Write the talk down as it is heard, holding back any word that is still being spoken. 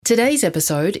Today's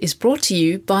episode is brought to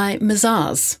you by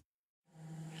Mazars.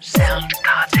 Sound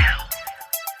Cartel.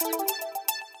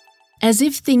 As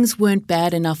if things weren't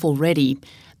bad enough already,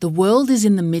 the world is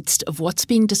in the midst of what's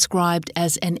being described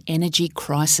as an energy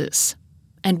crisis.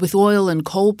 And with oil and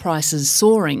coal prices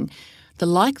soaring, the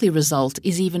likely result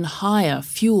is even higher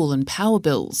fuel and power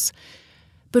bills.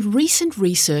 But recent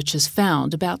research has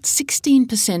found about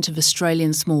 16% of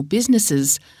Australian small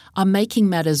businesses are making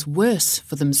matters worse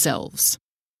for themselves.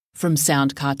 From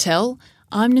Sound Cartel,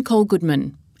 I'm Nicole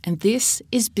Goodman, and this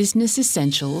is Business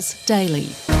Essentials Daily.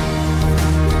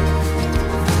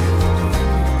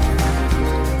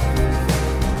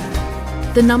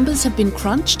 The numbers have been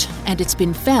crunched, and it's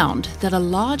been found that a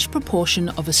large proportion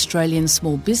of Australian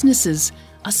small businesses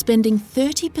are spending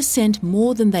 30%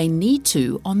 more than they need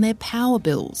to on their power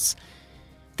bills.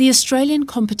 The Australian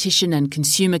Competition and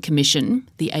Consumer Commission,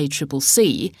 the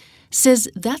ACCC, says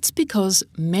that's because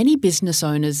many business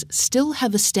owners still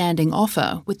have a standing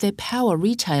offer with their power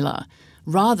retailer,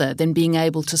 rather than being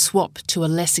able to swap to a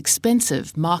less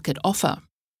expensive market offer.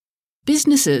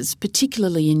 Businesses,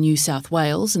 particularly in New South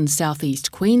Wales and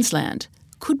southeast Queensland,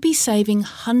 could be saving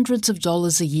hundreds of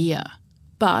dollars a year.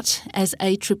 But, as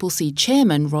ACCC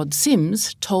Chairman Rod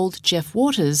Sims told Jeff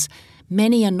Waters,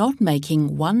 many are not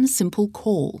making one simple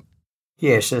call.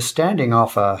 Yes, a standing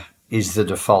offer is the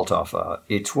default offer.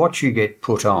 It's what you get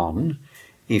put on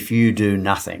if you do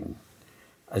nothing.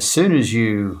 As soon as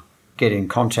you get in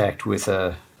contact with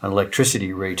an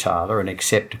electricity retailer and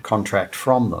accept a contract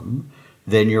from them,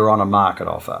 then you're on a market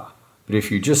offer. But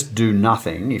if you just do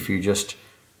nothing, if you just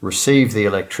receive the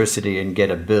electricity and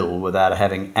get a bill without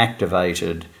having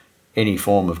activated any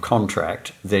form of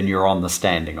contract, then you're on the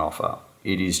standing offer.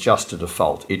 It is just a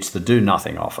default. It's the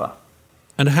do-nothing offer.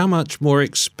 And how much more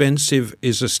expensive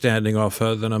is a standing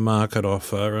offer than a market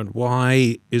offer, and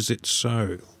why is it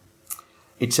so?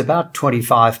 It's about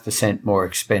 25% more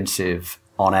expensive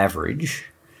on average.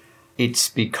 It's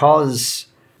because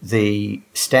the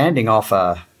standing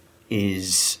offer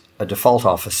is a default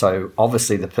offer, so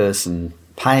obviously the person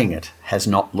paying it has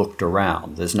not looked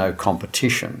around. There's no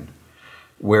competition.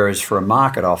 Whereas for a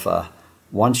market offer,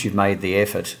 once you've made the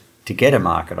effort to get a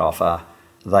market offer,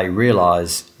 they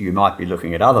realise you might be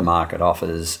looking at other market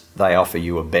offers, they offer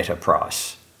you a better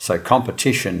price. So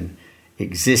competition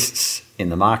exists in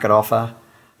the market offer.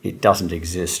 It doesn't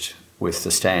exist with the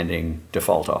standing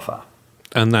default offer.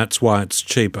 And that's why it's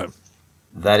cheaper.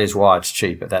 That is why it's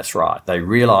cheaper, that's right. They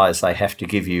realise they have to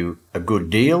give you a good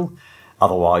deal,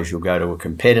 otherwise you'll go to a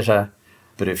competitor.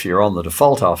 But if you're on the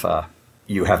default offer,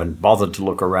 you haven't bothered to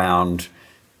look around,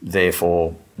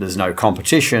 therefore there's no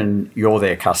competition, you're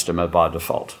their customer by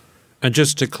default. And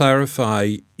just to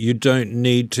clarify, you don't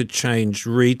need to change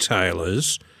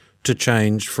retailers to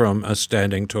change from a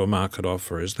standing to a market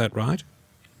offer, is that right?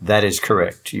 That is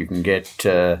correct. You can get,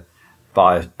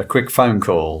 by a quick phone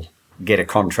call, get a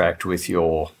contract with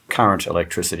your current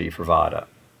electricity provider.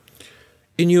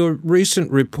 In your recent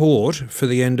report for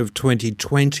the end of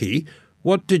 2020,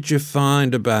 what did you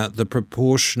find about the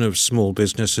proportion of small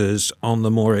businesses on the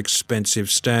more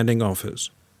expensive standing offers?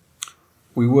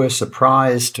 We were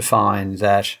surprised to find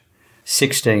that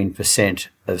 16%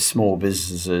 of small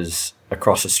businesses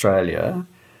across Australia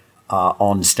are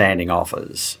on standing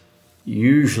offers.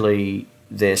 Usually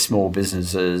they're small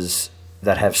businesses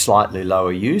that have slightly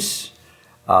lower use,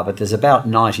 but there's about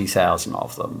 90,000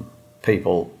 of them,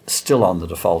 people still on the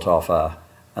default offer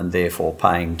and therefore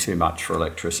paying too much for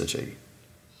electricity.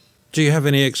 Do you have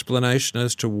any explanation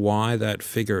as to why that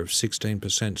figure of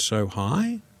 16% is so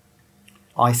high?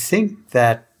 I think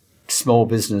that small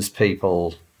business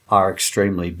people are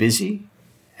extremely busy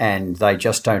and they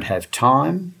just don't have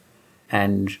time,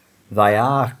 and they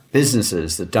are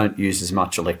businesses that don't use as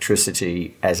much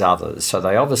electricity as others. So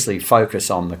they obviously focus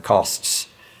on the costs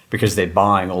because they're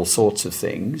buying all sorts of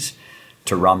things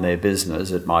to run their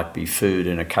business. It might be food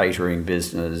in a catering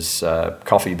business,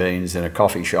 coffee beans in a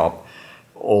coffee shop,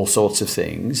 all sorts of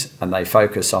things. And they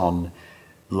focus on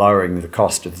lowering the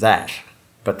cost of that.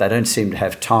 But they don't seem to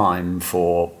have time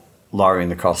for lowering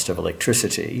the cost of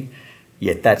electricity,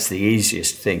 yet that's the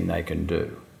easiest thing they can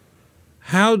do.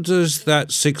 How does that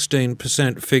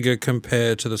 16% figure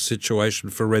compare to the situation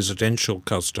for residential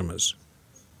customers?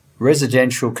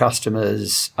 Residential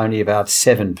customers, only about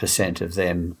 7% of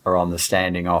them are on the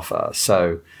standing offer.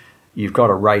 So you've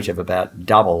got a rate of about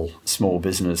double small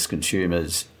business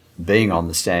consumers being on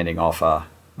the standing offer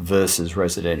versus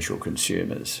residential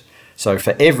consumers. So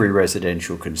for every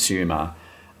residential consumer,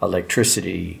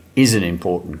 electricity is an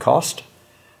important cost.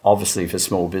 Obviously, for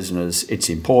small business, it's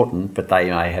important, but they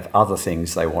may have other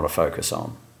things they want to focus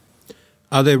on.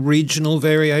 Are there regional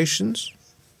variations?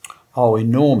 Oh,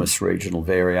 enormous regional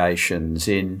variations.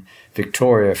 In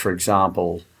Victoria, for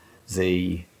example,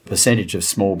 the percentage of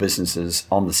small businesses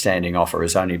on the standing offer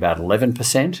is only about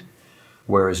 11%,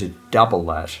 whereas it's double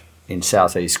that in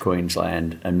southeast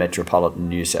Queensland and metropolitan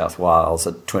New South Wales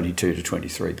at 22 to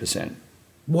 23%.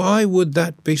 Why would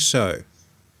that be so?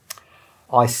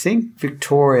 I think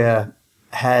Victoria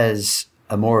has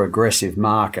a more aggressive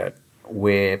market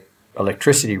where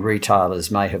electricity retailers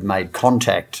may have made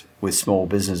contact with small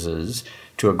businesses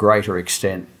to a greater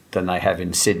extent than they have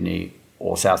in Sydney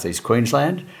or southeast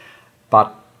Queensland,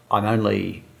 but I'm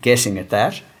only guessing at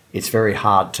that. It's very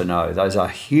hard to know. Those are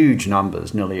huge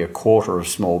numbers, nearly a quarter of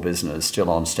small business still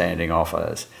on standing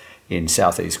offers in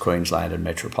southeast Queensland and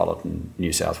metropolitan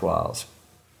New South Wales.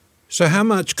 So how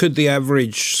much could the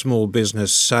average small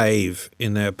business save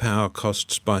in their power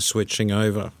costs by switching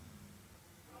over?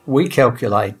 We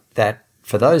calculate that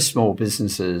for those small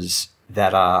businesses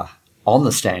that are on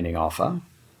the standing offer,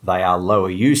 they are lower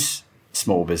use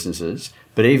small businesses,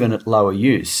 but even at lower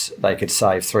use, they could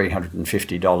save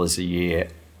 $350 a year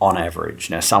on average.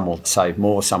 Now, some will save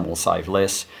more, some will save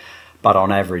less, but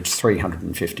on average,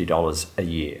 $350 a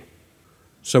year.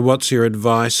 So what's your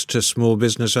advice to small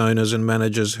business owners and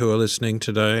managers who are listening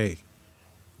today?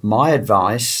 My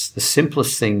advice, the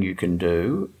simplest thing you can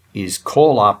do is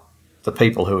call up the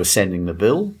people who are sending the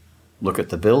bill, look at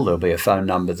the bill, there'll be a phone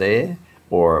number there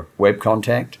or a web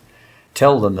contact.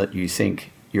 Tell them that you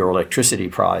think your electricity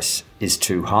price is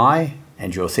too high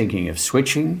and you're thinking of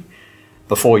switching.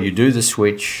 Before you do the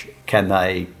switch, can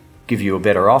they give you a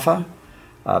better offer?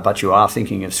 But you are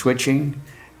thinking of switching.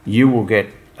 You will get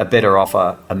a better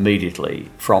offer immediately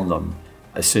from them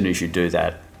as soon as you do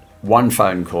that. One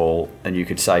phone call and you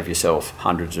could save yourself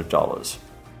hundreds of dollars.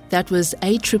 That was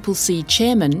ACCC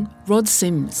Chairman Rod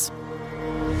Sims.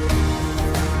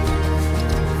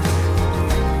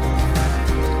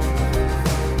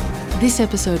 This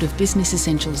episode of Business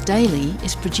Essentials Daily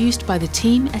is produced by the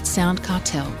team at Sound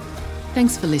Cartel.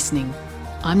 Thanks for listening.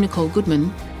 I'm Nicole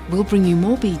Goodman. We'll bring you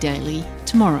more Be Daily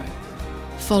tomorrow.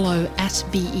 Follow at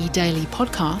BE Daily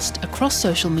Podcast across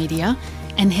social media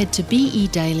and head to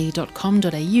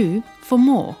bedaily.com.au for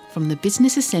more from the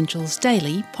Business Essentials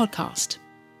Daily podcast.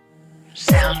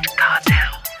 Sound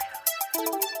Cartel.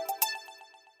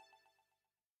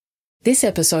 This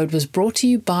episode was brought to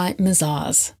you by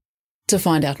Mazars. To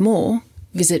find out more,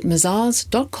 visit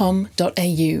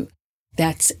mazars.com.au.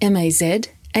 That's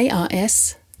mazars.com.au.